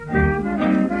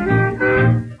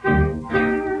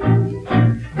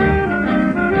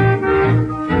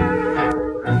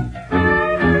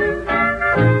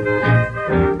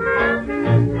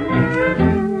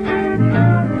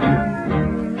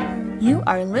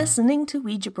listening to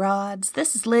Ouija Broads.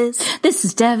 This is Liz. This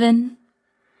is Devin.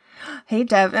 Hey,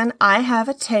 Devin, I have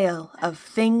a tale of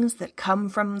things that come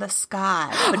from the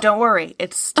sky. But don't worry,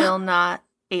 it's still not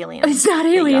aliens. It's not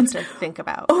aliens. That you have to think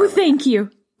about. Oh, thank you.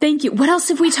 Thank you. What else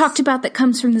have we talked about that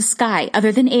comes from the sky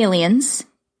other than aliens?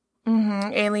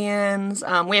 Aliens.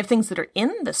 We have things that are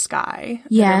in the sky.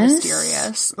 Yes. That are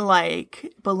mysterious,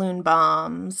 like balloon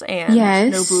bombs and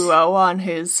Yes. Nobuo on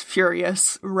his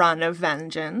furious run of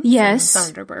vengeance. Yes.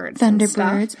 And Thunderbirds.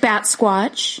 Thunderbirds. Bat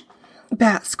Squatch.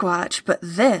 Bat Squatch, but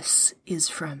this is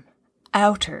from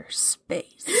outer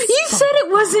space. You said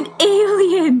it wasn't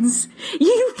aliens.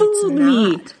 You fooled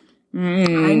me.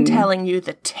 I'm telling you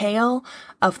the tale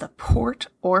of the Port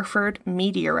Orford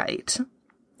meteorite.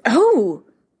 Oh,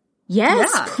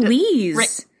 yes, Yeah.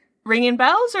 please. Ringing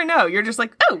bells or no? You're just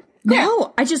like, oh,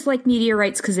 No, I just like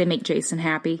meteorites because they make Jason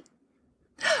happy.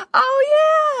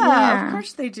 oh yeah, Yeah. of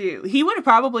course they do. He would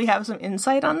probably have some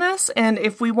insight on this, and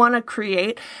if we want to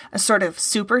create a sort of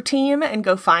super team and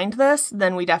go find this,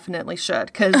 then we definitely should,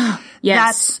 because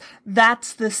Yes.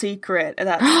 that's the secret.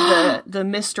 That's the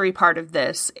mystery part of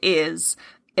this is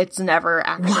it's never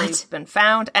actually What? been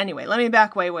found. Anyway, let me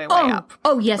back way up.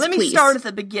 Oh, yes, Let me please. start at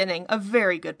the beginning. A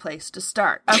very good place to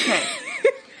start. Okay.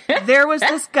 There was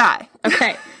this guy.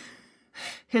 Okay.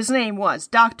 His name was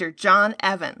Dr. John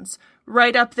Evans.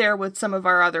 Right up there with some of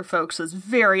our other folks is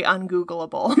very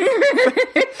ungoogleable.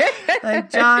 Like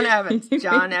John Evans,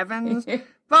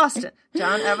 Boston.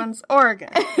 John Evans, Oregon.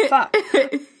 Fuck.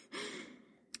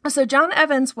 So John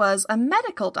Evans was a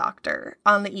medical doctor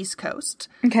on the East Coast.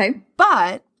 Okay.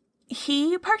 But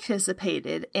he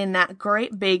participated in that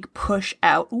great big push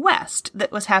out west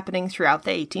that was happening throughout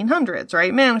the 1800s,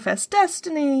 right? Manifest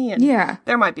Destiny, and Yeah.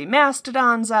 there might be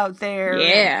mastodons out there.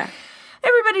 Yeah.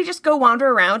 Everybody just go wander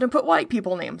around and put white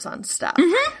people names on stuff.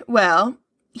 Well,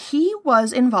 he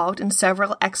was involved in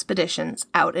several expeditions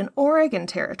out in Oregon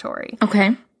territory.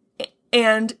 Okay.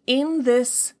 And in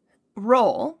this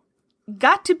role,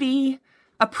 got to be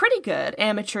a pretty good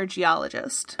amateur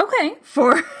geologist. Okay.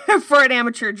 For an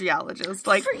amateur geologist.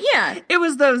 Like, Yeah. it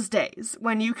was those days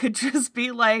when you could just be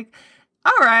like,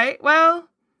 all right, well,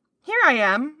 here I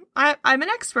am. I'm an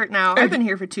expert now. I've been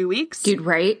here for 2 weeks. Dude,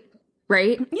 right?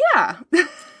 Right? Yeah.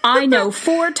 I know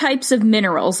 4 types of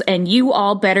minerals, and you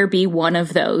all better be one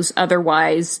of those.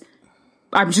 Otherwise,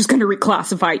 I'm just going to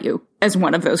reclassify you as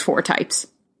one of those 4 types.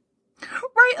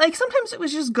 Right, like sometimes it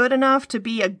was just good enough to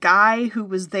be a guy who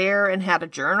was there and had a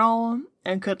journal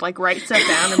and could like write stuff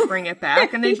down and bring it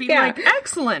back, and they'd be Yeah. like,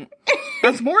 excellent,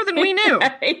 that's more than we knew.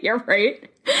 You're right.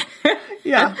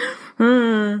 Yeah.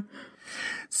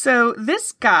 So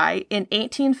this guy in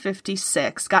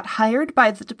 1856 got hired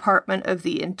by the Department of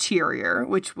the Interior,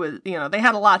 which was, they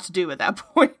had a lot to do at that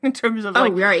point in terms of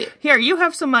like, right. Here, you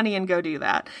have some money and go do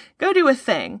that. Go do a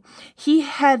thing. He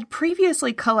had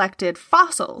previously collected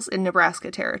fossils in Nebraska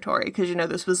territory because,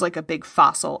 this was like a big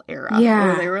fossil era. Yeah.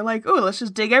 Where they were like, oh, let's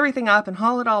just dig everything up and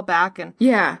haul it all back and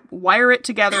Yeah. wire it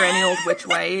together any old which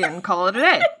way and call it a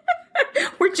day.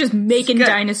 We're just making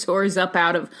dinosaurs up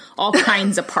out of all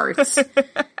kinds of parts.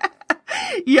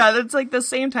 Yeah, that's like the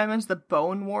same time as the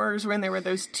Bone Wars when there were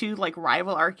those 2 like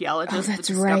rival archaeologists that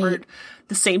discovered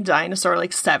the same dinosaur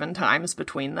like 7 times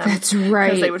between them. That's right.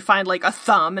 Because they would find like a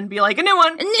thumb and be like, a new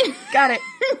one. Got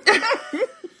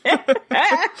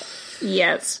it.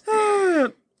 Yes.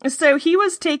 So he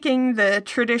was taking the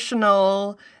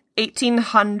traditional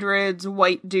 1800s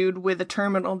white dude with a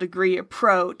terminal degree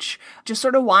approach, just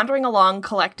sort of wandering along,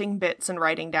 collecting bits and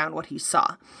writing down what he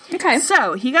saw. Okay.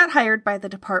 So he got hired by the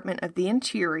Department of the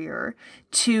Interior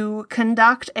to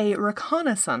conduct a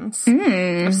reconnaissance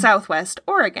of Southwest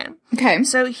Oregon. Okay.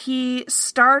 So he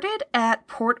started at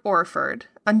Port Orford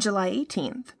on July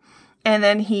 18th, and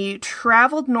then he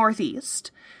traveled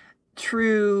northeast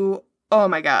through, oh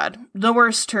my god, the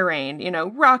worst terrain,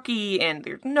 rocky, and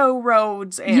there's no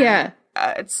roads, and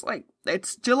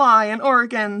it's July in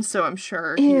Oregon, so I'm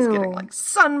sure he's getting like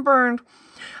sunburned,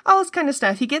 all this kind of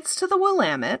stuff. He gets to the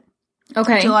Willamette,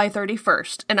 Okay. July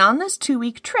 31st, and on this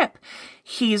 2-week trip,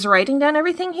 he's writing down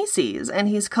everything he sees, and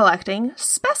he's collecting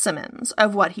specimens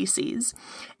of what he sees,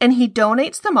 and he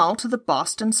donates them all to the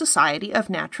Boston Society of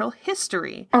Natural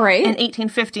History. All right. In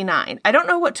 1859. I don't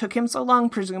know what took him so long.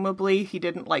 Presumably, he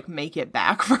didn't, make it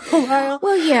back for a while.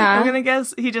 Well, yeah. I'm gonna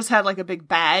guess he just had, a big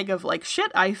bag of,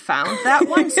 shit I found that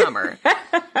one summer.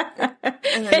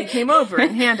 And then he came over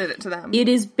and handed it to them. It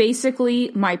is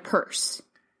basically my purse.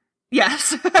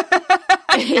 Yes.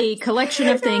 A collection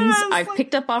of things Yes. I've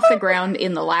picked up off the ground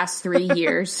in the last 3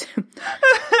 years.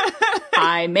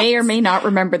 I may or may not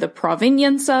remember the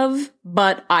provenience of,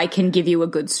 but I can give you a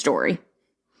good story.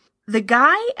 The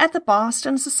guy at the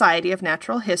Boston Society of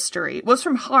Natural History was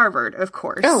from Harvard, of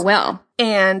course. Oh, well.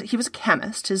 And he was a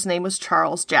chemist. His name was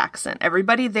Charles Jackson.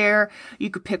 Everybody there, you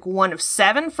could pick one of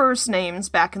 7 first names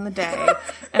back in the day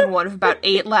and one of about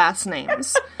 8 last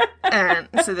names. And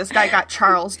so this guy got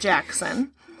Charles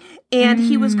Jackson. And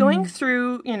he was going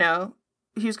through,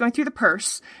 he was going through the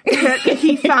purse.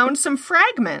 He found some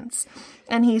fragments.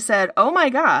 And he said, oh my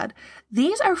God,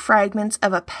 these are fragments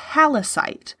of a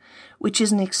palisite, which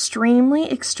is an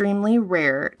extremely, extremely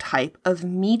rare type of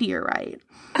meteorite.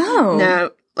 Oh. Now,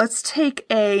 let's take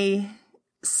a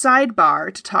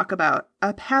sidebar to talk about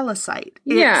a palisite.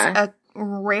 Yeah. It's a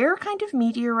rare kind of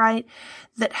meteorite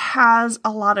that has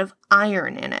a lot of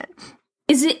iron in it.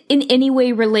 Is it in any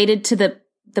way related to the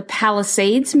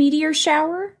Palisades meteor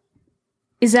shower?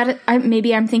 Is that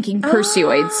maybe I'm thinking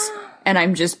Perseoids, and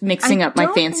I'm just mixing up my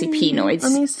fancy penoids.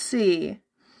 Let me see.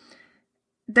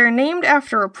 They're named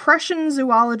after a Prussian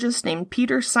zoologist named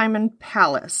Peter Simon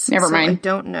Pallas. Never mind. I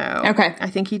don't know. Okay. I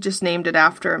think he just named it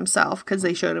after himself because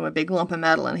they showed him a big lump of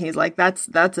metal, and he's like, "That's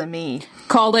a me."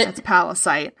 Called it. That's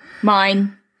palisite.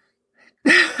 Mine.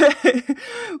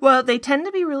 Well, they tend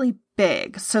to be really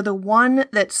big. So the one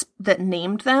that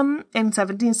named them in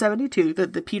 1772,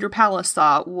 that the Peter Pallas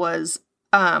saw, was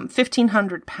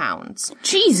 1,500 pounds.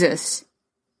 Jesus.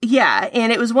 Yeah,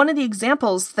 and it was one of the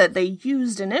examples that they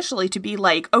used initially to be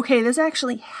like, okay, this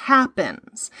actually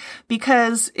happens.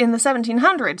 Because in the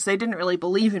 1700s, they didn't really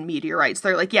believe in meteorites.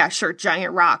 They're like, yeah, sure,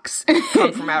 giant rocks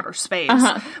come from outer space.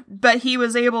 But he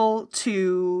was able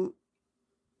to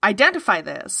identify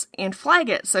this and flag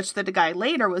it such that a guy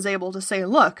later was able to say,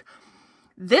 look,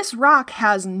 this rock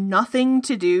has nothing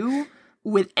to do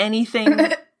with anything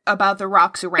about the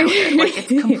rocks around it. Like,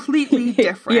 it's completely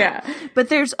different. Yeah. But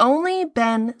there's only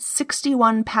been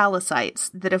 61 pallasites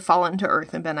that have fallen to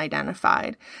Earth and been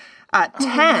identified.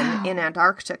 10 in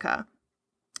Antarctica.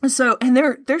 So, and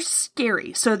they're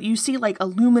scary. So you see like a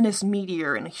luminous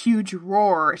meteor and a huge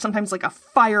roar, sometimes like a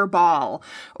fireball,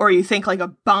 or you think like a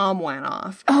bomb went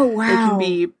off. Oh, wow. It can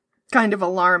be kind of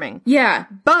alarming. Yeah.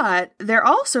 But they're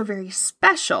also very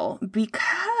special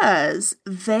because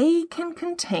they can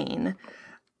contain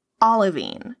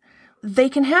olivine. They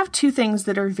can have 2 things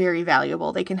that are very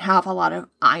valuable. They can have a lot of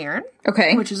iron,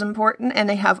 Okay. which is important, and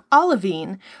they have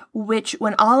olivine, which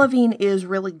when olivine is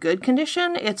really good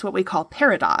condition, it's what we call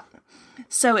peridot.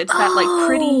 So it's that like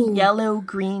pretty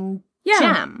yellow-green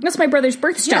gem. That's my brother's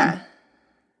birthstone. Yeah.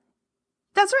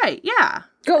 That's right, yeah.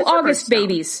 Go That's your August, birthstone.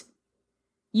 babies.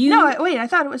 No, wait, I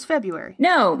thought it was February.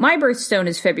 No, my birthstone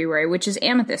is February, which is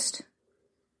amethyst.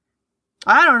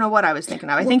 I don't know what I was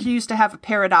thinking of. I think you used to have a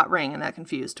peridot ring, and that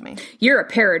confused me. You're a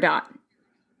peridot.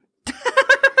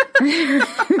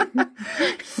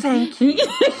 Thank you.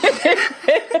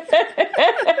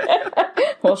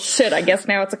 Well, shit, I guess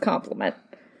now it's a compliment.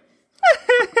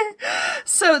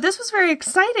 So this was very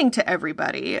exciting to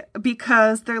everybody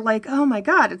because they're like, oh my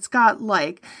God, it's got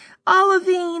like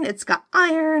olivine, it's got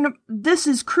iron. This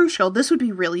is crucial. This would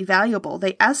be really valuable.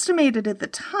 They estimated at the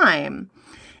time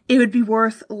it would be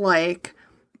worth like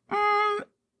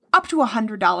up to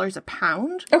 $100 a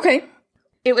pound. Okay.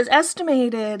 It was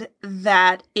estimated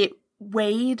that it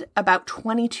weighed about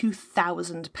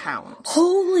 22,000 pounds.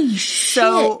 Holy shit.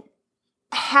 So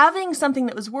having something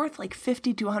that was worth like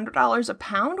 $50 to $100 a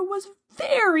pound was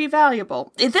very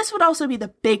valuable. This would also be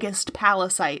the biggest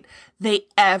palisite they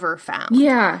ever found.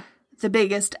 Yeah. The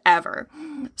biggest ever.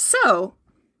 So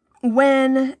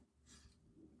when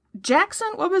Jackson,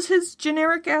 what was his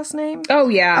generic ass name? Oh,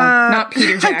 yeah. Not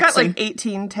Peter Jackson. I've got like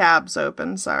 18 tabs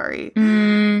open, sorry.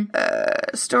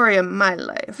 Story of my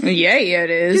life. Yeah, it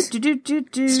is.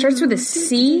 Starts with a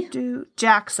C?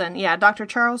 Jackson, yeah, Dr.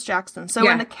 Charles Jackson. So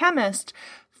when the chemist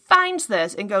finds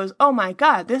this and goes, oh my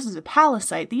God, this is a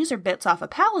palisite. These are bits off a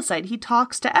palisite. He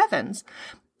talks to Evans.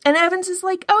 And Evans is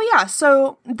like, oh yeah,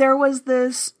 so there was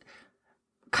this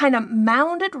kind of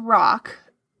mounded rock.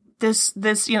 This,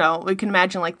 we can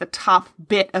imagine like the top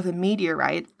bit of a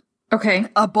meteorite. Okay.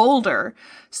 A boulder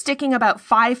sticking about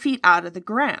 5 feet out of the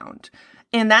ground.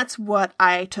 And that's what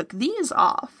I took these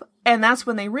off. And that's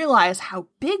when they realized how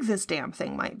big this damn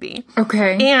thing might be.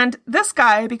 Okay. And this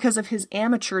guy, because of his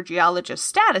amateur geologist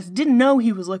status, didn't know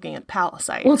he was looking at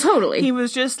palisite. Well, totally. He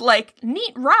was just like,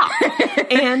 neat rock.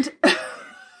 And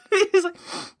he's like,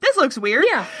 this looks weird.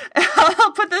 Yeah.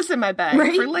 I'll put this in my bag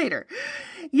for later.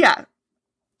 Yeah.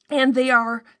 And they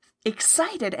are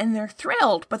excited and they're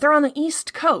thrilled, but they're on the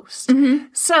East Coast. Mm-hmm.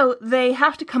 So they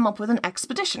have to come up with an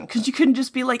expedition because you couldn't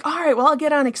just be like, all right, well, I'll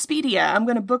get on Expedia. I'm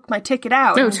going to book my ticket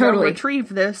out and go retrieve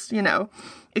this,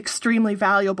 extremely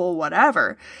valuable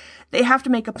whatever. They have to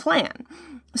make a plan.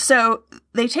 So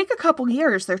they take a couple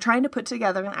years. They're trying to put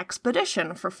together an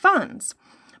expedition for funds.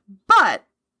 But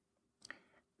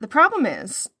the problem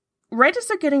is, right as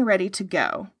they're getting ready to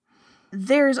go,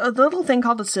 there's a little thing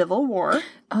called a Civil War.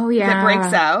 Oh, yeah. That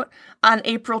breaks out on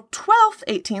April 12th,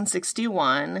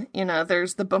 1861.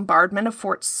 There's the bombardment of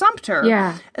Fort Sumter.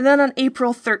 Yeah. And then on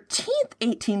April 13th,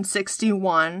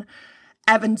 1861,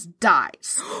 Evans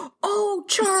dies. Oh,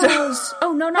 Charles.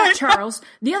 Oh, no, not Charles.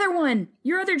 The other one.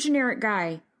 Your other generic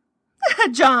guy.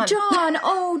 John. John.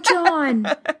 Oh, John.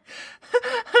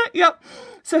 Yep.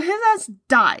 So his ass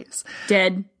dies.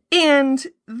 Dead. And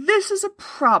this is a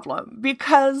problem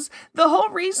because the whole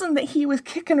reason that he was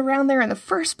kicking around there in the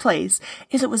first place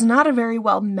is it was not a very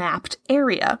well mapped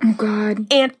area. Oh, God.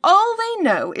 And all they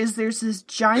know is there's this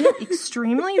giant,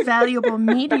 extremely valuable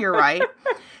meteorite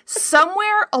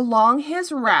somewhere along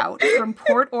his route from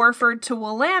Port Orford to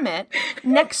Willamette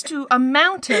next to a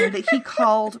mountain that he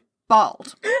called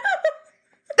Bald.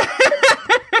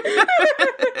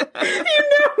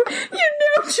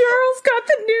 Charles got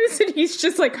the news and he's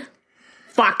just like,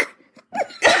 fuck.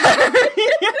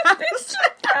 Yes.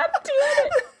 God damn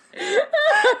it.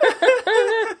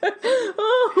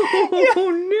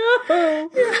 Oh, no.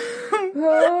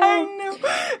 I know.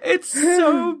 It's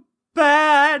so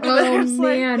bad. Oh,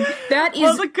 man. That is...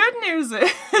 Well, the good news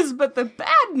is, but the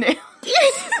bad news...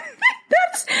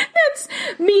 That's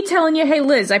me telling you, hey,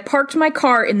 Liz, I parked my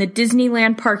car in the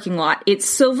Disneyland parking lot. It's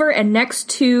silver and next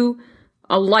to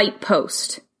a light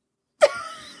post.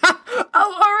 Oh,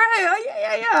 all right. Oh,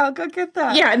 yeah. I'll go get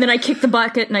that. Yeah, and then I kick the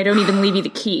bucket and I don't even leave you the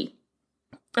key.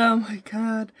 Oh, my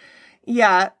God.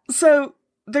 Yeah, so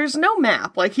there's no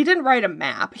map. Like, he didn't write a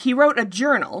map. He wrote a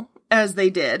journal, as they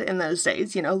did in those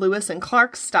days, Lewis and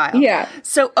Clark style. Yeah.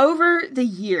 So over the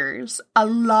years, a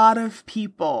lot of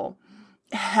people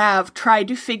have tried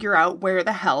to figure out where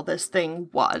the hell this thing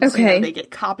was. Okay. They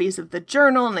get copies of the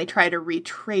journal and they try to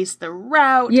retrace the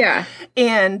route. Yeah.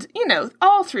 And,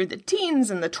 all through the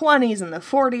teens and the 20s and the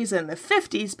 40s and the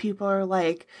 50s, people are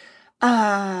like,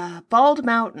 Bald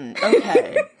Mountain.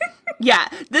 Okay. Yeah,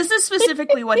 this is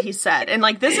specifically what he said. And,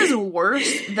 this is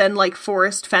worse than,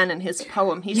 Forrest Fenn in his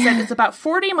poem. He said it's about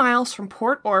 40 miles from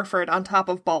Port Orford on top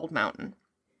of Bald Mountain.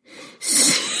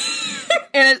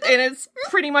 And it's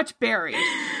pretty much buried,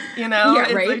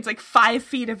 Yeah, right? It's like 5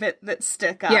 feet of it that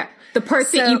stick up. Yeah, the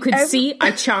part that you could see,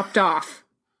 I chopped off.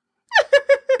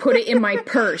 Put it in my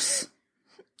purse.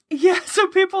 Yeah, so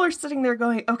people are sitting there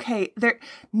going, okay, they're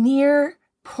near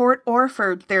Port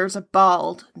Orford, there's a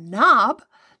bald knob,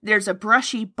 there's a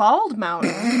brushy bald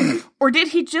mountain, or did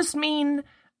he just mean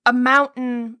a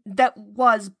mountain that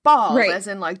was bald, right. As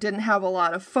in, didn't have a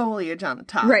lot of foliage on the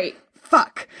top? Right.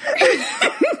 Fuck.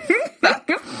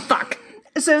 Fuck.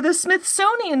 So the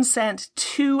Smithsonian sent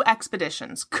 2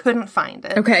 expeditions, couldn't find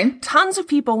it. Okay. Tons of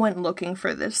people went looking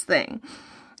for this thing.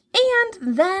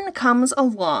 And then comes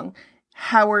along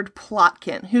Howard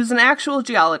Plotkin, who's an actual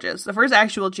geologist. The first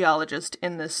actual geologist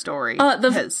in this story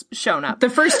has shown up. The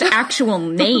first actual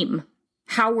name,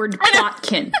 Howard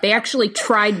Plotkin. They actually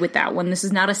tried with that one. This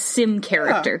is not a sim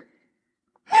character.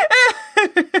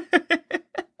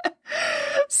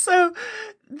 So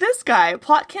this guy,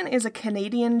 Plotkin, is a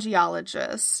Canadian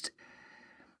geologist.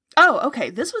 Oh, okay.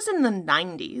 This was in the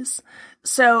 90s.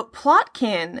 So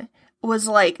Plotkin was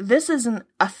like, this is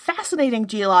a fascinating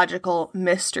geological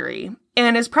mystery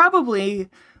and is probably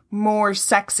more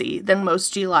sexy than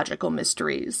most geological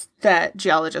mysteries that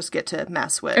geologists get to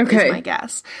mess with, okay. Is my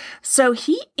guess. So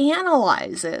he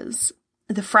analyzes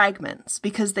the fragments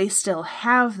because they still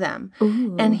have them.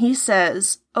 Ooh. And he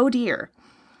says, oh dear,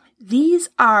 these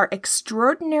are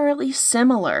extraordinarily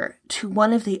similar to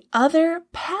one of the other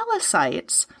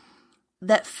pallasites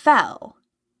that fell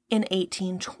in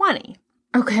 1820.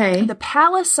 Okay. The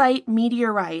pallasite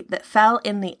meteorite that fell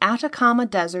in the Atacama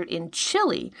Desert in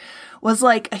Chile was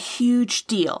like a huge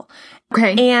deal.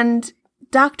 Okay. And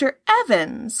Dr.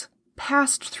 Evans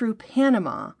passed through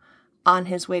Panama on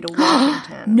his way to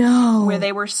Washington. No. Where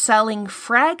they were selling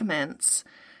fragments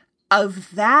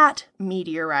of that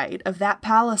meteorite, of that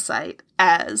pallasite,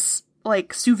 as,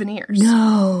 souvenirs.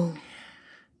 No.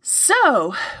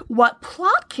 So, what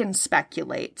Plotkin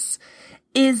speculates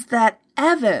is that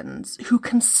Evans, who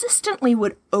consistently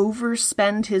would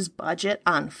overspend his budget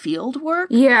on field work,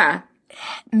 yeah,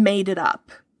 made it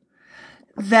up.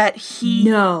 That he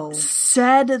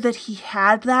said that he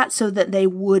had that so that they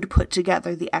would put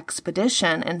together the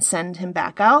expedition and send him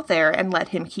back out there and let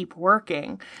him keep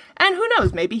working. And who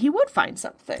knows, maybe he would find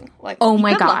something. Oh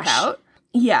my gosh.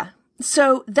 Yeah.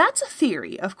 So that's a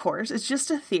theory, of course. It's just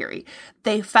a theory.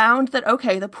 They found that,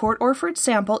 okay, the Port Orford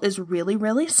sample is really,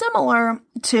 really similar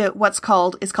to what's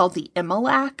called the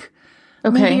Imilac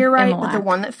meteorite, Imilac. the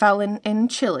one that fell in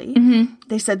Chile.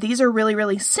 They said these are really,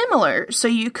 really similar. So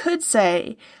you could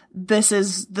say this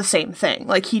is the same thing.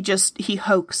 Like he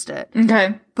hoaxed it.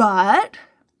 Okay. But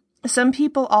some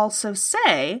people also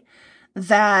say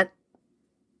that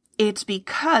it's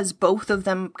because both of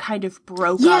them kind of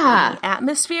broke up in the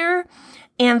atmosphere,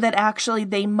 and that actually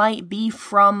they might be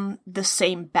from the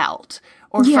same belt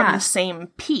or from the same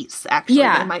piece. Actually,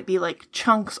 they might be like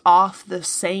chunks off the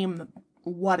same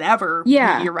whatever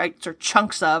meteorites or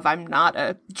chunks of. I'm not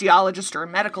a geologist or a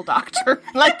medical doctor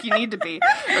like you need to be,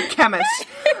 or chemist.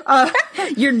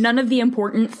 You're none of the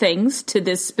important things to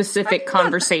this specific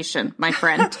conversation, my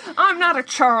friend. I'm not a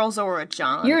Charles or a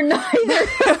John. You're neither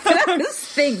of those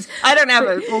things. I don't have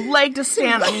a leg to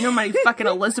stand on. You know how many fucking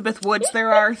Elizabeth Woods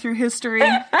there are through history?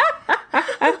 But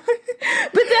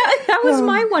that was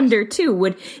my wonder,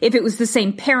 too. If it was the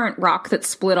same parent rock that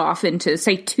split off into,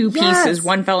 say, two pieces,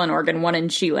 one fell in Oregon, one in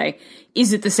Chile,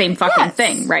 is it the same fucking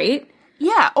thing, right?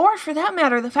 Yeah, or for that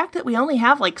matter, the fact that we only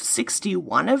have like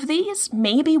 61 of these,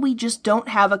 maybe we just don't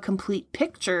have a complete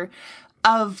picture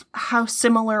of how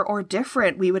similar or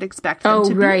different we would expect them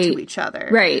to be to each other.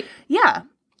 Right. Yeah.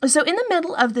 So in the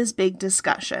middle of this big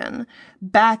discussion,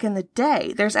 back in the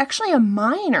day, there's actually a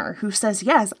miner who says,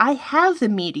 yes, I have the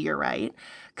meteorite,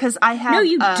 because I have... No,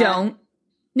 you don't.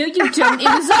 No, you don't. It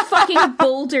was a fucking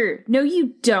boulder. No,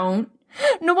 you don't.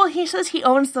 No, well, he says he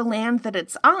owns the land that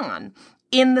it's on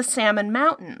in the Salmon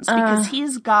Mountains, because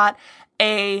he's got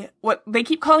what they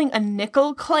keep calling a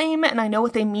nickel claim, and I know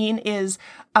what they mean is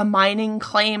a mining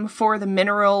claim for the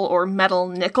mineral or metal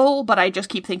nickel, but I just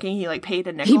keep thinking he like paid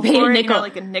a nickel for it, you know,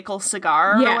 like a nickel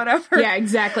cigar or whatever. Yeah,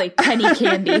 exactly. Penny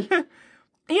candy.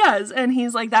 Yes, and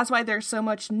he's like, that's why there's so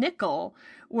much nickel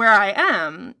where I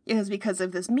am, is because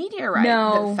of this meteorite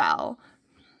that fell.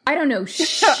 I don't know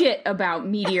shit about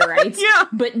meteorites,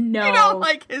 but no. You don't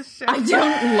like his shit. I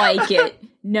don't like it.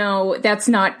 No, that's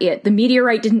not it. The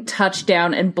meteorite didn't touch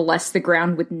down and bless the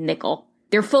ground with nickel.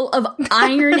 They're full of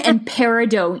iron and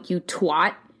peridot, you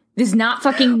twat. This is not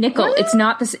fucking nickel. What? It's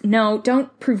not this. No,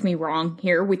 don't prove me wrong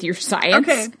here with your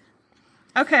science.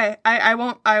 Okay. I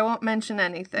won't mention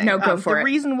anything. No, go for it. The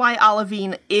reason why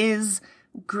olivine is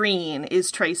green is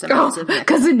trace amounts of nickel.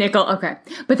 Because of nickel, okay.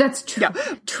 But that's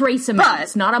trace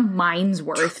amounts, not a mine's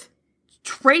worth.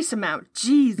 Trace amount.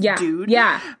 Jeez, dude.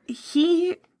 Yeah.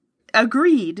 He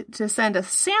agreed to send a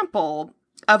sample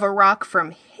of a rock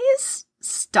from his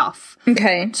stuff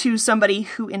to somebody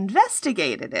who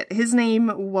investigated it. His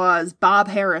name was Bob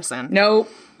Harrison. Nope.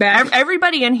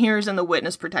 Everybody in here is in the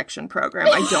witness protection program.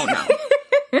 I don't know.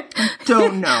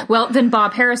 Don't know. Well, then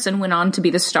Bob Harrison went on to be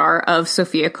the star of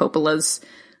Sofia Coppola's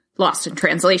Lost in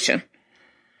Translation.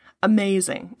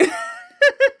 Amazing.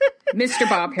 Mr.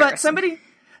 Bob Harrison. But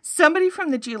somebody from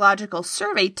the Geological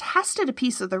Survey tested a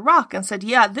piece of the rock and said,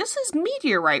 yeah, this is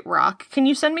meteorite rock. Can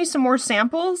you send me some more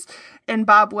samples? And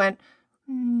Bob went,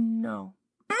 no.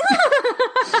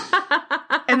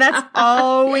 And that's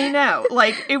all we know.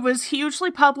 Like, it was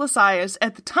hugely publicized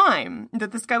at the time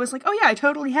that this guy was like, oh yeah, I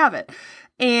totally have it.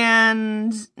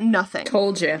 And nothing.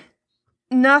 Told you.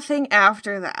 Nothing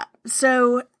after that.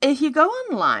 So if you go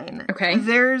online,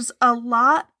 there's a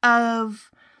lot of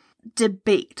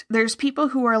debate. There's people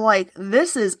who are like,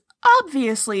 this is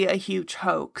obviously a huge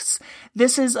hoax.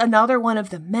 This is another one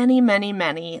of the many, many,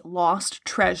 many lost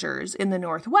treasures in the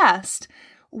Northwest,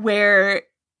 where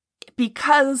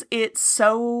because it's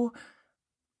so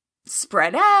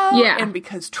spread out and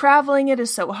because traveling it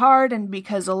is so hard and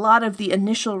because a lot of the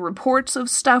initial reports of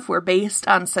stuff were based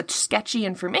on such sketchy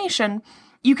information,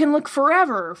 you can look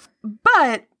forever.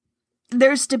 But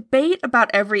there's debate about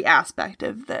every aspect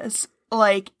of this.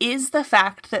 Like, is the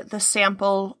fact that the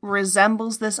sample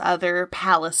resembles this other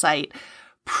palisite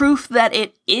proof that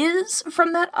it is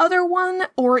from that other one,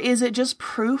 or is it just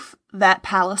proof that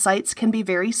palisites can be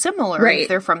very similar if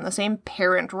they're from the same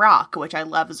parent rock, which I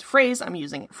love as a phrase. I'm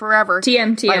using it forever.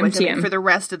 TM. For the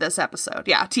rest of this episode.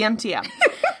 Yeah, TM.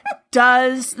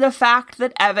 Does the fact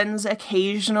that Evans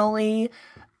occasionally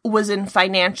was in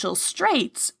financial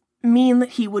straits mean that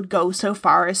he would go so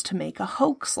far as to make a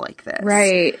hoax like this?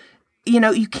 Right. You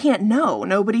know, you can't know.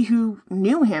 Nobody who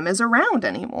knew him is around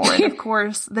anymore. And of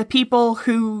course, the people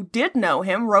who did know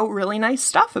him wrote really nice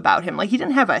stuff about him. Like, he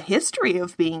didn't have a history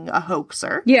of being a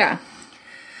hoaxer. Yeah.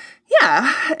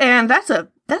 Yeah. And that's a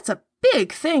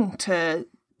big thing to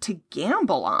to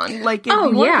gamble on. Like,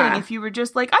 it'd be one thing if you were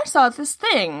just like, I saw this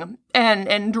thing,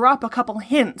 and drop a couple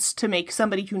hints to make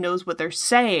somebody who knows what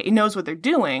they're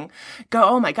doing, go,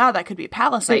 oh my god, that could be a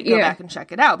palisade, go back and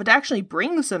check it out. But to actually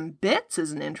bring some bits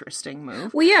is an interesting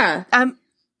move. Well, yeah.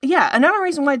 Yeah, another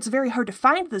reason why it's very hard to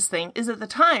find this thing is at the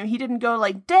time, he didn't go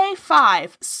like, day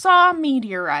 5, saw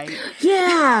meteorite.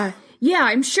 Yeah,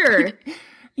 I'm sure.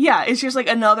 Yeah, it's just like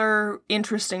another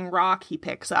interesting rock he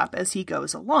picks up as he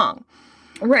goes along.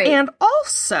 Right. And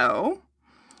also,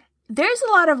 there's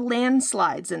a lot of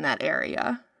landslides in that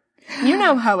area. You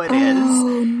know how it is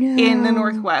in the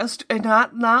Northwest. And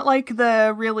not like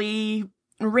the really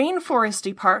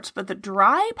rainforesty parts, but the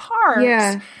dry parts.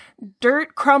 Yeah.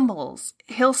 Dirt crumbles,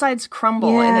 hillsides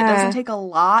crumble, and it doesn't take a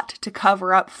lot to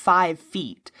cover up 5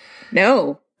 feet.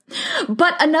 No.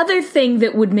 But another thing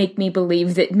that would make me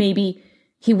believe that maybe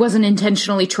he wasn't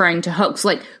intentionally trying to hoax,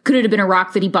 like, could it have been a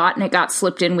rock that he bought and it got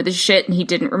slipped in with his shit and he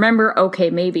didn't remember? Okay,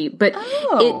 maybe. But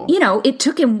it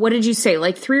took him, what did you say,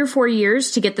 like 3 or 4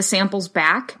 years to get the samples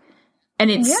back? And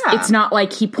it's not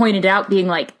like he pointed out being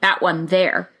like, that one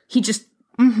there. He just,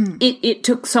 it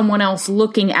took someone else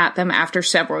looking at them after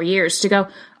several years to go,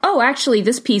 oh, actually,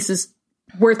 this piece is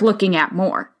worth looking at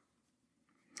more.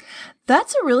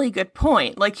 That's a really good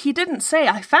point. Like, he didn't say,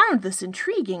 I found this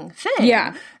intriguing thing.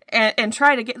 Yeah. And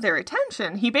try to get their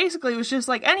attention. He basically was just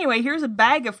like, anyway, here's a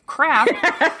bag of crap. Do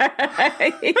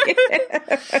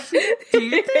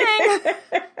your thing.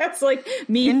 That's like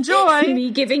me. Enjoy. Me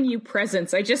giving you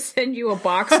presents. I just send you a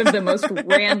box of the most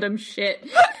random shit.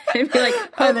 And be like,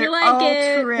 hope you like all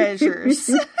it.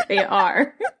 Treasures. They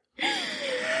are.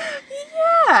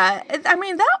 Yeah, I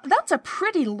mean, that's a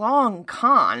pretty long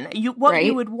con. What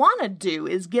you would want to do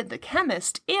is get the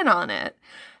chemist in on it.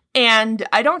 And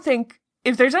I don't think,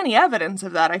 if there's any evidence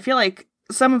of that, I feel like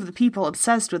some of the people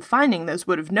obsessed with finding those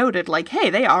would have noted, like,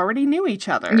 hey, they already knew each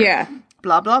other. Yeah.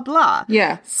 Blah, blah, blah.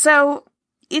 Yeah. So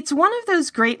it's one of those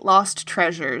great lost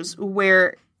treasures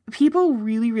where people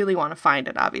really, really want to find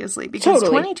it, obviously. Because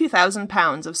 22,000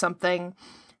 pounds of something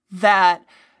that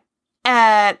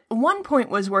at one point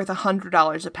was worth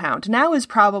 $100 a pound now is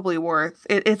probably worth,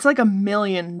 it's like $1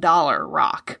 million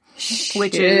rock.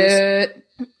 Which is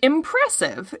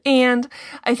impressive. And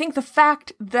I think the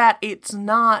fact that it's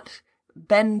not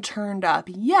been turned up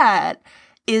yet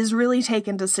is really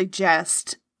taken to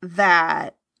suggest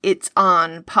that it's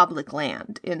on public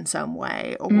land in some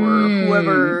way, or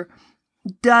whoever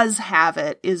does have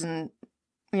it isn't,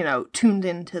 tuned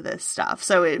into this stuff.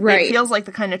 So it feels like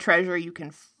the kind of treasure you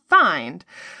can find.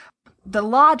 The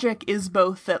logic is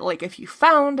both that, like, if you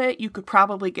found it, you could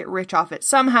probably get rich off it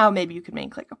somehow. Maybe you could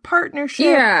make, like, a partnership.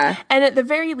 Yeah. And at the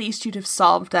very least, you'd have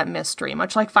solved that mystery,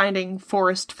 much like finding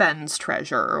Forrest Fenn's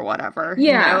treasure or whatever.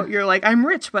 Yeah. You're like, I'm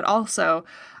rich, but also,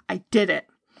 I did it.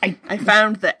 I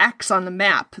found the X on the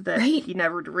map that he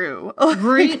never drew.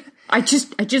 Right. I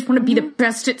just want to be the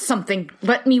best at something.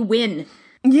 Let me win.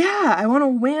 Yeah, I want to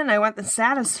win. I want the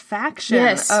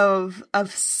satisfaction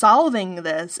of solving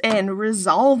this and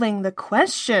resolving the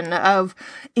question of,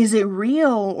 is it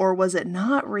real or was it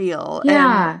not real?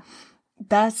 Yeah.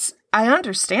 And I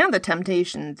understand the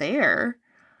temptation there.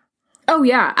 Oh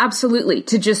yeah, absolutely.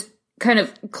 To just kind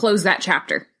of close that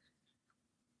chapter.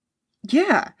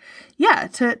 Yeah. Yeah,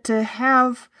 to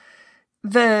have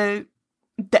the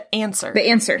answer. The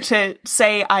answer. To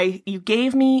say, you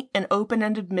gave me an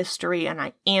open-ended mystery and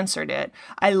I answered it.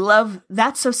 I love,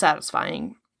 that's so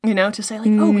satisfying, to say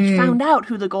like, oh, we found out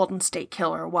who the Golden State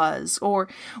Killer was, or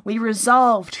we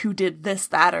resolved who did this,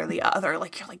 that, or the other.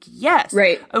 Like, you're like, yes.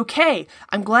 Right. Okay.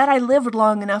 I'm glad I lived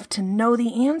long enough to know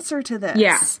the answer to this.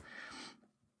 Yeah.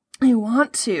 I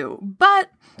want to.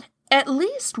 But at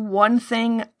least one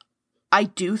thing I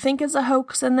do think is a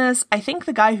hoax in this. I think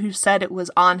the guy who said it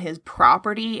was on his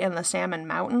property in the Salmon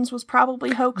Mountains was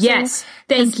probably hoaxing. Yes,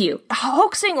 thank you.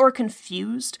 Hoaxing or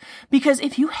confused. Because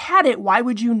if you had it, why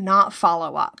would you not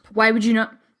follow up? Why would you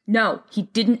not? No, he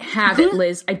didn't have it,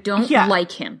 Liz. I don't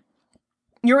like him.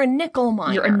 You're a nickel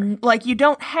miner. Like, you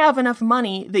don't have enough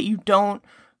money that you don't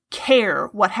care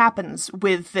what happens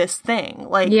with this thing.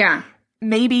 Like,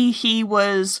 maybe he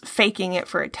was faking it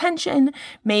for attention.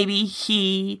 Maybe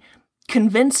he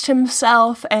convinced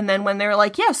himself, and then when they were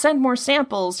like, yeah, send more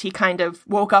samples, he kind of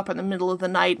woke up in the middle of the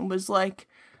night and was like,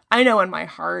 I know in my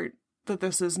heart that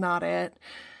this is not it.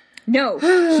 No,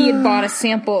 he had bought a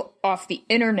sample off the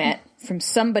internet from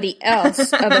somebody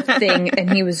else of a thing,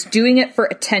 and he was doing it for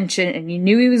attention, and you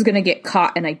knew he was going to get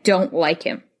caught, and I don't like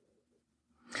him.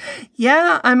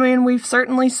 Yeah, I mean, we've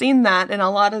certainly seen that in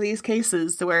a lot of these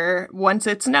cases where once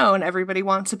it's known, everybody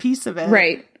wants a piece of it.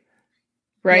 Right.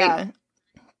 Yeah.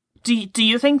 Do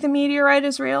you think the meteorite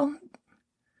is real?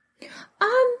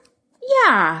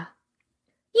 Yeah.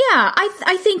 Yeah,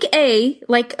 I think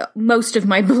like most of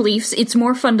my beliefs, it's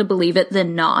more fun to believe it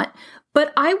than not.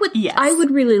 But I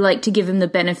would really like to give him the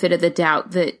benefit of the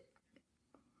doubt that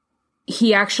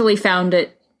he actually found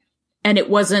it and it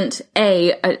wasn't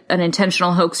an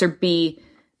intentional hoax, or B,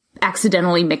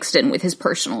 accidentally mixed in with his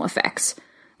personal effects.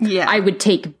 Yeah. I would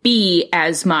take B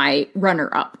as my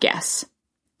runner-up guess,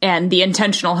 and the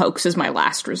intentional hoax is my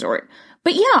last resort.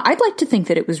 But yeah, I'd like to think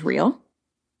that it was real.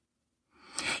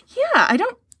 Yeah, I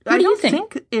don't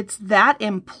think it's that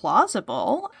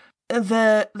implausible.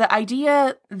 The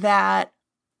idea that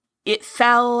it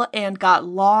fell and got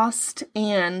lost,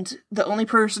 and the only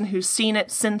person who's seen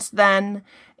it since then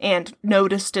and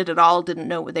noticed it at all didn't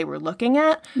know what they were looking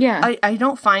at. Yeah. I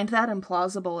don't find that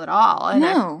implausible at all. And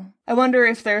no. I wonder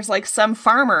if there's like some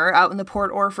farmer out in the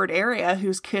Port Orford area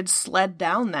whose kids sled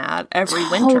down that every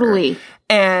winter.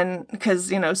 And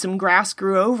because, some grass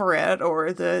grew over it,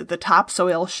 or the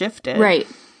topsoil shifted. Right.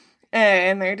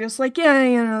 And they're just like,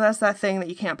 yeah, that's that thing that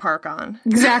you can't park on.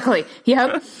 Exactly.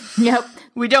 Yep.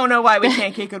 We don't know why we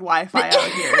can't get good Wi-Fi out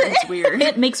here. It's weird.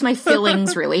 It makes my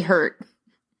feelings really hurt.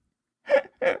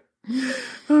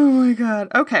 Oh my god.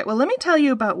 Okay, well, let me tell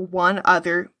you about one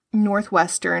other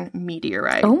northwestern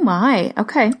meteorite. Oh my.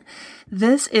 Okay.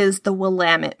 This is the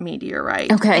Willamette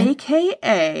meteorite. Okay.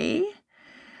 AKA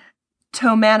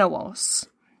Tomanowos.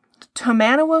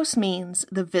 Tomanowos means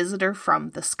the visitor from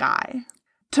the sky.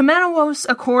 Tomanowos,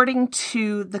 according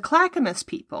to the Clackamas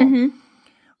people,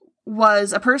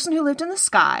 was a person who lived in the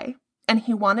sky, and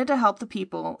he wanted to help the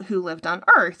people who lived on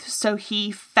Earth, so he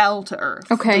fell to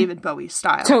Earth, David Bowie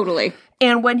style. Totally.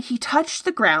 And when he touched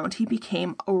the ground, he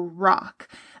became a rock.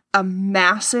 A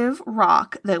massive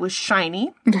rock that was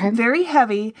shiny, very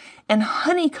heavy, and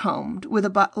honeycombed with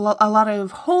a lot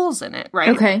of holes in it, right?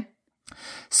 Okay.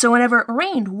 So whenever it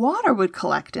rained, water would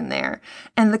collect in there.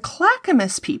 And the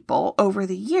Clackamas people, over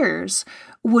the years,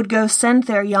 would go send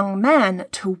their young men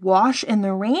to wash in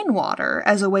the rainwater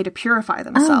as a way to purify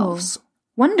themselves. Oh,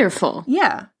 wonderful.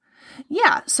 Yeah.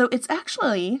 Yeah, so it's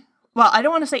actually... Well, I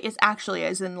don't want to say it's actually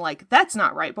as in, like, that's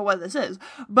not right, but what this is.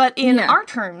 But in our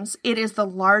terms, it is the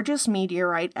largest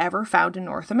meteorite ever found in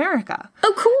North America.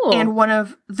 Oh, cool. And one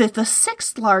of the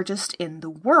sixth largest in the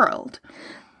world.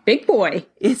 Big boy.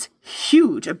 It's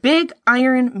huge. A big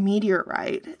iron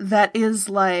meteorite that is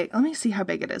like, let me see how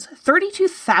big it is.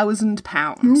 32,000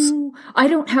 pounds. Ooh, I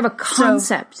don't have a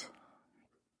concept.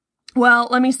 Well,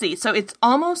 let me see. So it's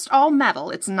almost all metal.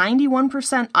 It's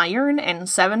 91% iron and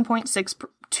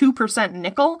 7.62%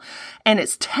 nickel. And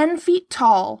it's 10 feet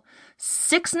tall,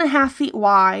 6.5 feet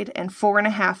wide, and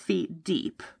 4.5 feet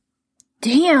deep.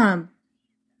 Damn.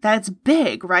 That's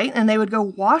big, right? And they would go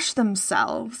wash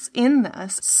themselves in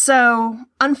this. So,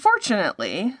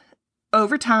 unfortunately,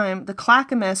 over time, the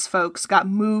Clackamas folks got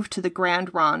moved to the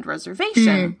Grand Ronde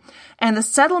Reservation, and the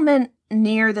settlement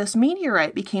near this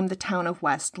meteorite became the town of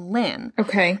West Lynn.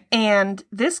 Okay. And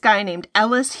this guy named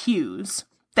Ellis Hughes,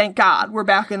 thank God, we're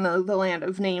back in the land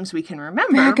of names we can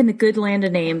remember. Back in the good land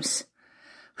of names.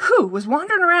 Who was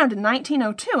wandering around in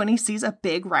 1902, and he sees a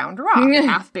big round rock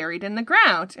half buried in the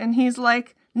ground, and he's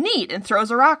like, neat, and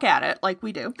throws a rock at it like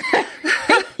we do.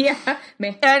 Yeah.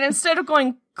 Man. And instead of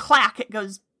going clack, it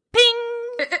goes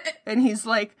ping, and he's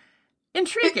like,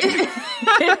 intriguing.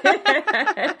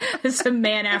 It's a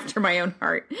man after my own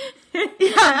heart.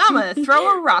 Yeah, I'm gonna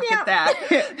throw a rock at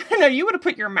that. No, you would have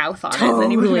put your mouth on it, and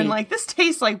then you would have been like, this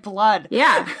tastes like blood.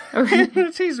 Yeah.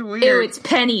 It tastes weird. Ew, it's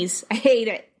pennies. I hate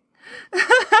it.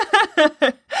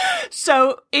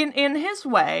 So, in his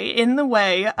way, in the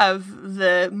way of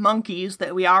the monkeys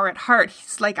that we are at heart,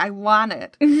 he's like, I want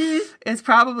it. It's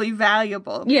probably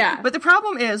valuable. Yeah. But the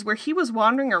problem is, where he was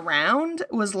wandering around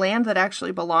was land that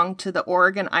actually belonged to the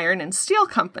Oregon Iron and Steel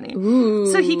Company. Ooh.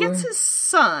 So he gets his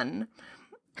son,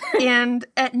 and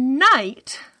at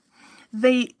night...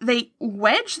 They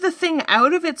wedge the thing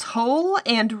out of its hole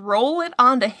and roll it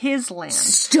onto his land.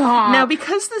 Stop! Now,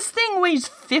 because this thing weighs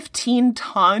 15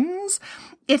 tons,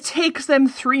 it takes them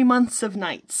 3 months of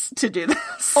nights to do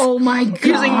this. Oh my god!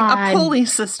 Using a pulley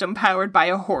system powered by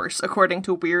a horse, according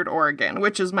to Weird Oregon,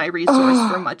 which is my resource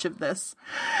for much of this.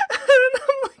 And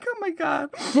I'm like, oh my god.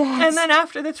 And then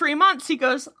after the 3 months, he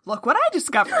goes, look what I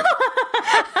discovered.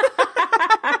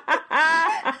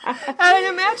 And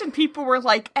imagine people were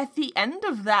like, at the end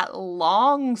of that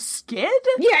long skid?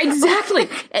 Yeah, exactly.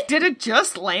 Did it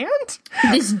just land?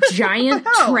 This giant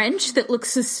trench that looks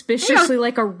suspiciously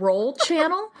like a roll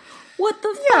channel? What the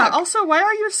fuck? Yeah, also, why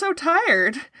are you so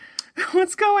tired?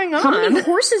 What's going on? How many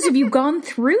horses have you gone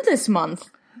through this month?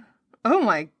 Oh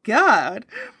my god.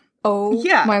 Oh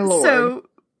yeah, my lord. So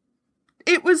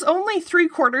It was only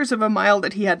 3/4 of a mile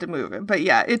that he had to move it, but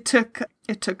yeah, it took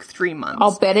 3 months.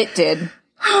 I'll bet it did.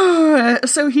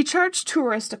 So he charged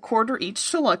tourists $0.25 each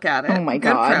to look at it. Oh my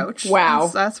Good God. approach. Wow.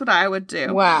 That's what I would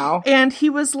do. Wow. And he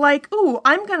was like, ooh,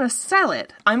 I'm going to sell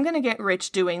it. I'm going to get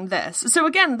rich doing this. So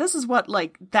again, this is what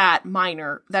like that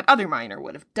other miner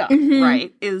would have done,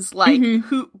 right? Is like,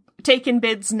 who taking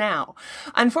bids now.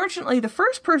 Unfortunately, the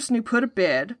first person who put a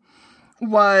bid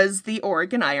was the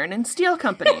Oregon Iron and Steel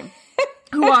Company.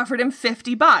 Who offered him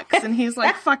 $50, and he's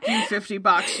like, "Fuck you,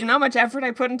 $50. You know how much effort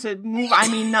I put into move? I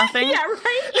mean, nothing." Yeah,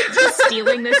 right. Just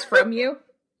stealing this from you.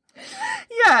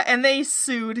 Yeah, and they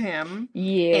sued him.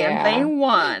 Yeah, and they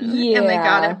won. Yeah, and they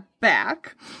got it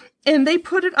back, and they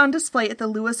put it on display at the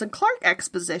Lewis and Clark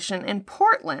Exposition in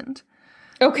Portland.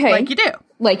 Okay, like you do,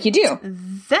 like you do.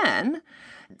 Then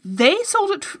they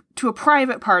sold it to a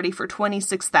private party for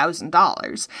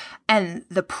 $26,000, and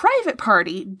the private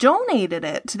party donated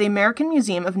it to the American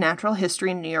Museum of Natural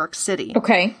History in New York City.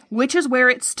 Okay. Which is where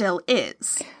it still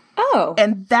is. Oh.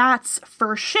 And that's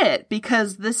for shit,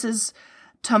 because this is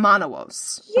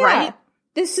Tamanawas, yeah. right?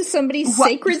 This is somebody's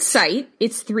sacred site.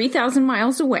 It's 3,000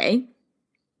 miles away.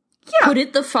 Yeah. Put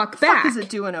it the fuck back. What is it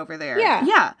doing over there? Yeah.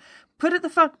 Yeah. Put it the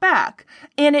fuck back.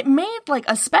 And it made like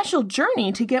a special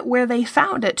journey to get where they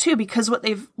found it too, because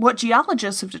what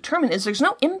geologists have determined is there's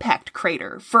no impact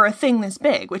crater for a thing this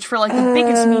big, which for like the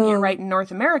biggest meteorite in North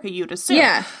America you'd assume.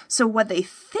 Yeah. So what they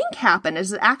think happened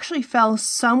is it actually fell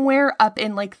somewhere up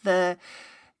in like the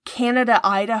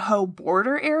Canada-Idaho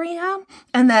border area,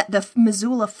 and that the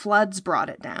Missoula floods brought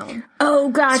it down. Oh,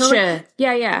 gotcha. So, like,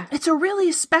 yeah. It's a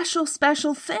really special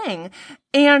thing.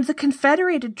 And the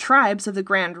Confederated Tribes of the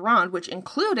Grand Ronde, which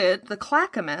included the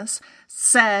Clackamas,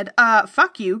 said,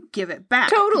 fuck you, give it back.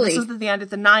 Totally. This is at the end of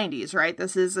the 90s, right?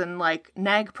 This is in, like,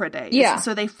 NAGPRA days. Yeah.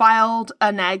 So they filed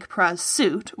a NAGPRA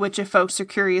suit, which if folks are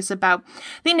curious about,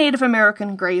 the Native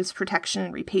American Graves Protection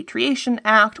and Repatriation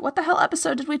Act. What the hell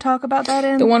episode did we talk about that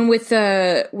in? The one with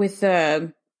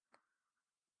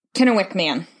Kennewick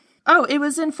Man. Oh, it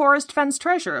was in Forrest Fenn's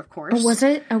Treasure, of course. Oh, was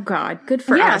it? Oh, God. Good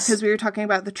for us. Yeah, because we were talking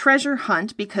about the treasure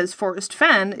hunt because Forrest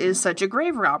Fenn is such a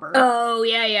grave robber. Oh,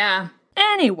 yeah.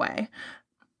 Anyway,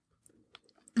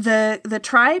 the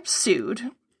tribe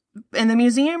sued, and the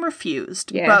museum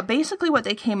refused. Yeah. But basically what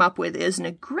they came up with is an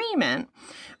agreement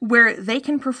where they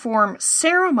can perform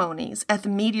ceremonies at the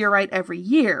meteorite every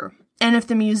year. And if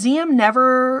the museum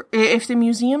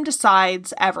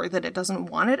decides ever that it doesn't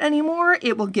want it anymore,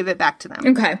 it will give it back to them.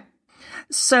 Okay.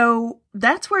 So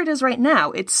that's where it is right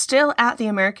now. It's still at the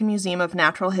American Museum of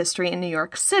Natural History in New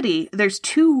York City. There's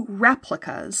 2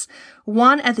 replicas,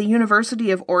 one at the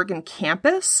University of Oregon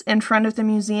campus in front of the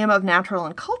Museum of Natural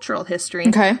and Cultural History,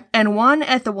 okay, and one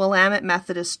at the Willamette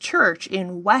Methodist Church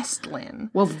in West Lynn.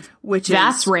 Well, which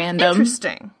that's is random.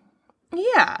 Interesting.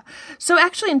 Yeah. So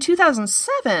actually in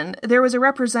 2007, there was a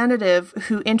representative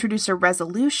who introduced a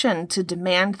resolution to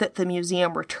demand that the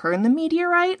museum return the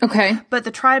meteorite. Okay. But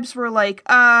the tribes were like,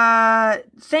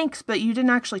 thanks, but you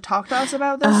didn't actually talk to us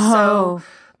about this. So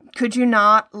could you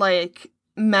not like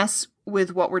mess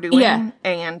with what we're doing? Yeah.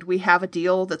 And we have a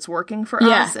deal that's working for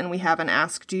us, and we haven't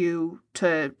asked you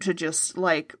to just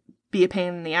like be a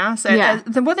pain in the ass.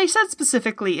 And what they said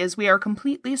specifically is we are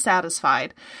completely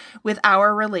satisfied with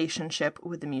our relationship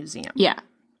with the museum. Yeah.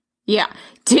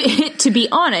 To be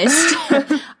honest,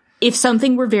 if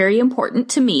something were very important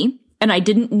to me and I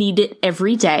didn't need it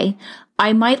every day,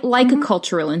 I might like a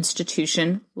cultural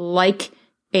institution like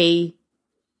a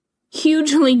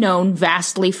hugely known,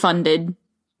 vastly funded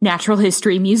natural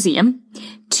history museum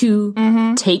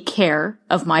to take care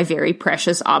of my very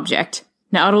precious object.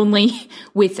 Not only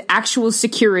with actual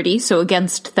security, so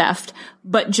against theft,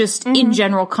 but just in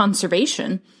general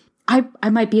conservation. I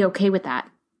might be okay with that.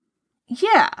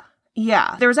 Yeah.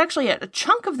 There was actually a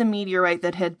chunk of the meteorite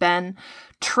that had been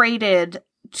traded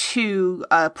to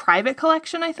a private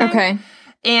collection, I think. Okay.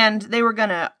 And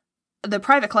the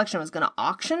private collection was gonna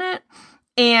auction it.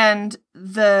 And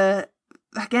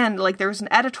again, like there was an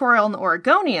editorial in the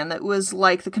Oregonian that was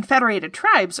like, the Confederated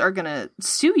Tribes are going to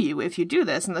sue you if you do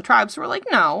this. And the tribes were like,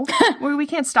 no, we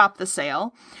can't stop the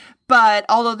sale. But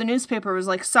although the newspaper was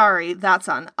like, sorry, that's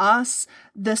on us,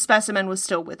 the specimen was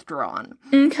still withdrawn.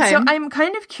 Okay. So I'm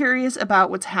kind of curious about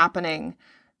what's happening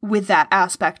with that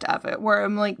aspect of it, where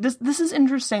I'm like, this is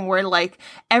interesting, where like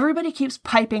everybody keeps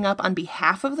piping up on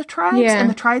behalf of the tribes, and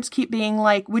the tribes keep being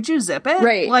like, would you zip it?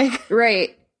 Right. Like,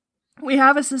 right. We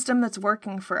have a system that's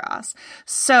working for us.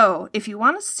 So if you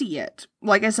want to see it,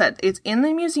 like I said, it's in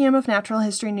the Museum of Natural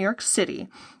History in New York City,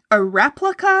 a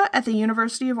replica at the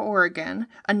University of Oregon,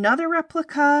 another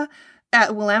replica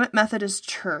at Willamette Methodist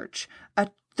Church, a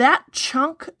that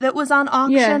chunk that was on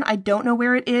auction, Yeah. I don't know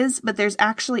where it is, but there's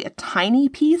actually a tiny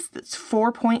piece that's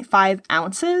 4.5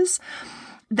 ounces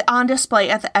on display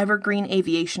at the Evergreen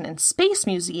Aviation and Space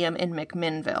Museum in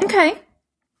McMinnville. Okay.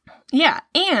 Yeah,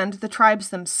 and the tribes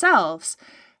themselves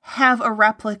have a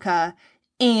replica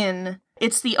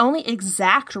it's the only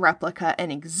exact replica in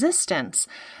existence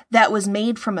that was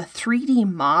made from a 3D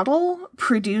model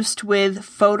produced with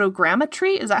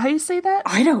photogrammetry. Is that how you say that?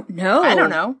 I don't know. I don't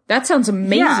know. That sounds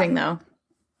amazing, though.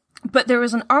 But there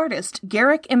was an artist,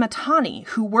 Garrick Imatani,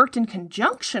 who worked in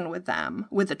conjunction with them,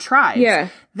 with the tribes. Yeah.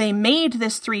 They made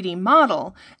this 3D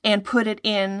model and put it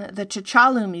in the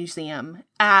Chichalu Museum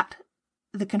at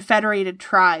the Confederated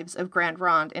Tribes of Grand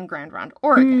Ronde in Grand Ronde,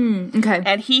 Oregon. Okay.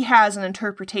 And he has an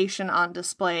interpretation on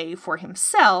display for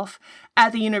himself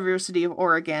at the University of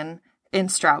Oregon in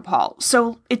Straub Hall.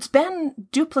 So it's been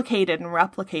duplicated and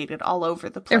replicated all over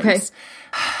the place. Okay.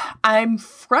 I'm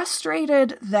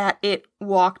frustrated that it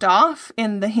walked off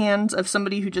in the hands of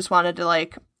somebody who just wanted to,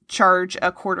 like, charge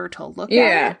 $0.25 to look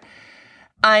at it.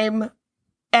 I'm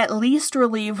at least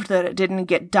relieved that it didn't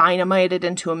get dynamited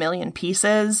into a million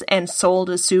pieces and sold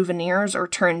as souvenirs or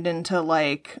turned into,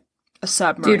 like, a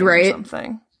submarine or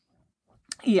something.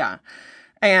 Yeah.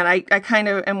 And I kind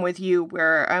of am with you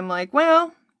where I'm like,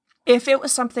 well, if it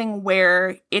was something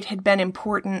where it had been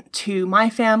important to my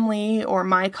family or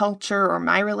my culture or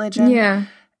my religion,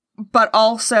 but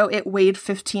also it weighed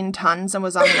 15 tons and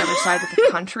was on the other side of the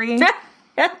country,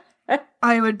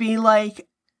 I would be like,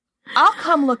 I'll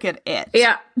come look at it.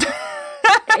 Yeah.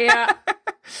 Yeah.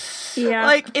 Yeah.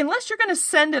 Like, unless you're going to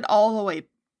send it all the way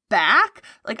back,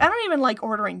 like, I don't even like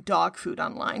ordering dog food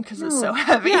online because it's so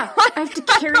heavy. Yeah. Like, I have to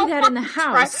carry that in the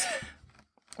house.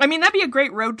 I mean, that'd be a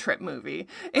great road trip movie.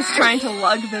 It's trying to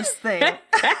lug this thing.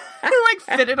 Like,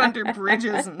 fit it under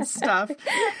bridges and stuff.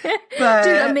 But,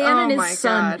 dude, a man and his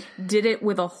son did it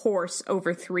with a horse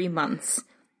over 3 months.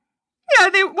 Yeah,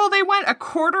 they went a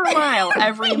quarter mile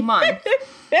every month.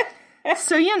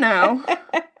 So, you know.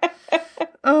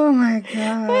 Oh my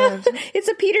god. It's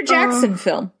a Peter Jackson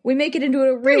film. We make it into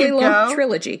a really long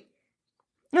trilogy.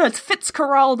 No, it's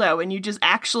Fitzcarraldo, and you just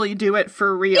actually do it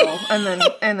for real,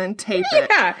 and then tape it.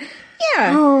 Yeah.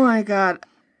 Yeah. Oh my god.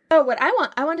 Oh, what I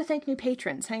want to thank new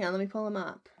patrons. Hang on, let me pull them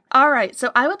up. All right,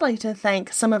 so I would like to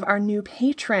thank some of our new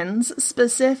patrons,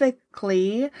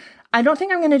 specifically. I don't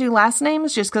think I'm going to do last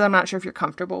names just because I'm not sure if you're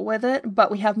comfortable with it, but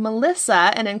we have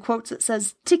Melissa, and in quotes it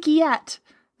says Tikiette.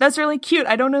 That's really cute.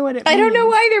 I don't know what it means. I don't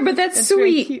know either, but that's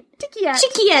sweet. Tikiette.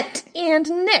 Tikiette. And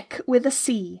Nick with a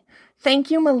C.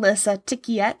 Thank you, Melissa,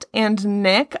 Tikiette, and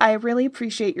Nick. I really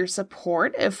appreciate your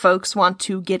support. If folks want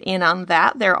to get in on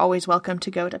that, they're always welcome to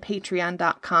go to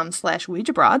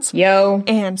patreon.com/OuijaBroads. Yo.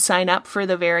 And sign up for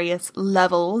the various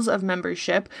levels of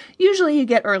membership. Usually you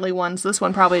get early ones. This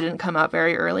one probably didn't come out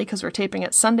very early because we're taping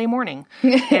it Sunday morning.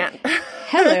 And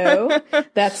hello.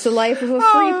 That's the life of a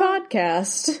free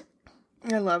podcast.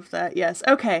 I love that. Yes.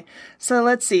 Okay. So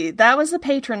let's see. That was the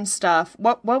patron stuff.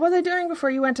 What were they doing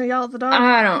before you went to yell at the dog?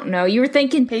 I don't know. You were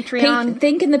thinking Patreon.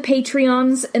 Thinking the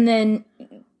Patreons, and then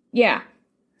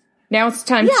now it's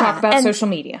time to talk about social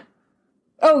media.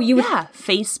 Oh,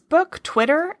 Facebook,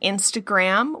 Twitter,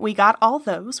 Instagram. We got all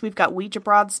those. We've got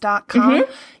OuijaBroads.com.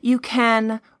 You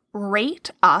can rate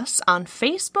us on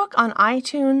Facebook, on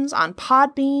iTunes, on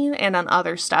Podbean, and on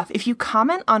other stuff. If you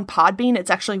comment on Podbean, it's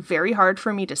actually very hard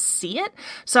for me to see it.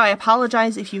 So I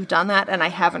apologize if you've done that and I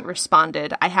haven't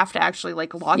responded. I have to actually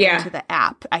log into the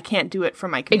app. I can't do it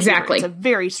from my computer. Exactly. It's a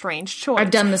very strange choice.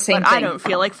 I've done the same thing. I don't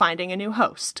feel like finding a new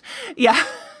host. Yeah.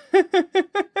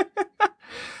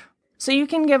 So you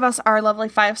can give us our lovely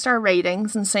 5-star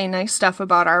ratings and say nice stuff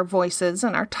about our voices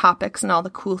and our topics and all the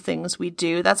cool things we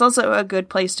do. That's also a good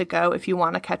place to go if you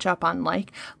want to catch up on,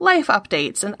 like, life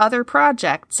updates and other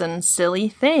projects and silly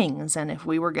things. And if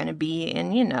we were going to be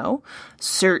in,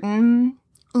 certain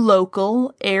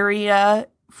local area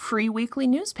free weekly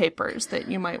newspapers that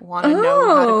you might want to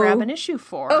know how to grab an issue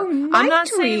for. I'm not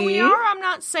saying we are. I'm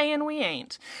not saying we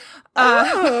ain't.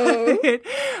 And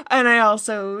I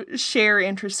also share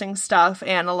interesting stuff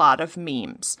and a lot of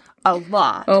memes. A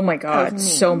lot. Oh my god,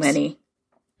 so many.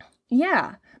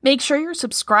 Yeah. Make sure you're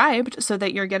subscribed so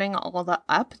that you're getting all the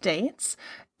updates.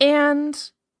 And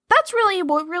that's really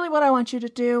what I want you to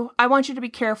do. I want you to be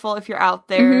careful if you're out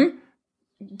there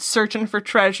searching for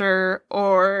treasure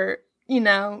or,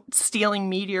 stealing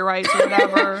meteorites or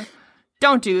whatever.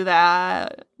 Don't do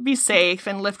that. Be safe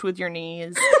and lift with your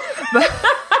knees.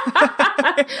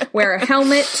 Wear a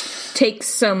helmet. Take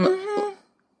some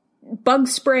bug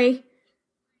spray.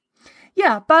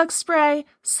 Yeah, bug spray,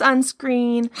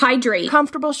 sunscreen, Hydrate.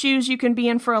 comfortable shoes you can be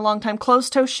in for a long time,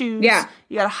 closed-toe shoes. Yeah.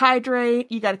 You gotta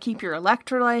hydrate, you gotta keep your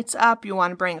electrolytes up, you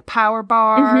want to bring a power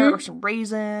bar or some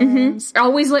raisins.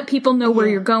 Always let people know where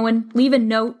you're going. Leave a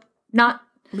note. Not...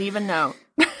 Leave a note.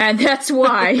 And that's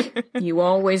why you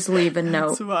always leave a note.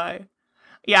 That's why.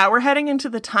 Yeah, we're heading into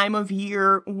the time of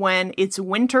year when it's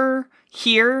winter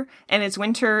here and it's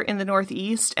winter in the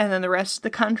Northeast, and then the rest of the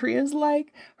country is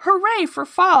like, hooray for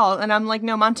fall. And I'm like,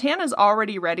 no, Montana's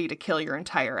already ready to kill your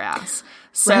entire ass.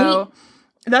 So Right?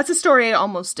 that's a story I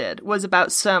almost did, was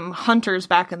about some hunters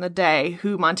back in the day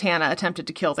who Montana attempted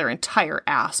to kill their entire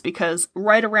ass because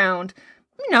right around,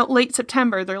 late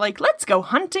September, they're like, let's go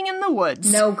hunting in the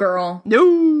woods. No, girl. No.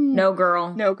 No,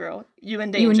 girl. No, girl. You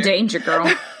in danger. You in danger,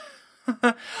 girl.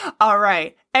 All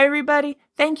right, everybody,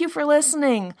 thank you for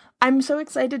listening. I'm so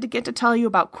excited to get to tell you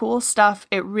about cool stuff.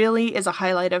 It really is a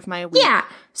highlight of my week. Yeah.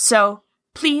 So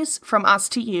please, from us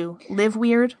to you, live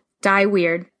weird, Die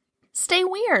weird. stay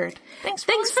weird. Thanks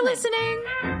for listening.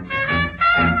 listening.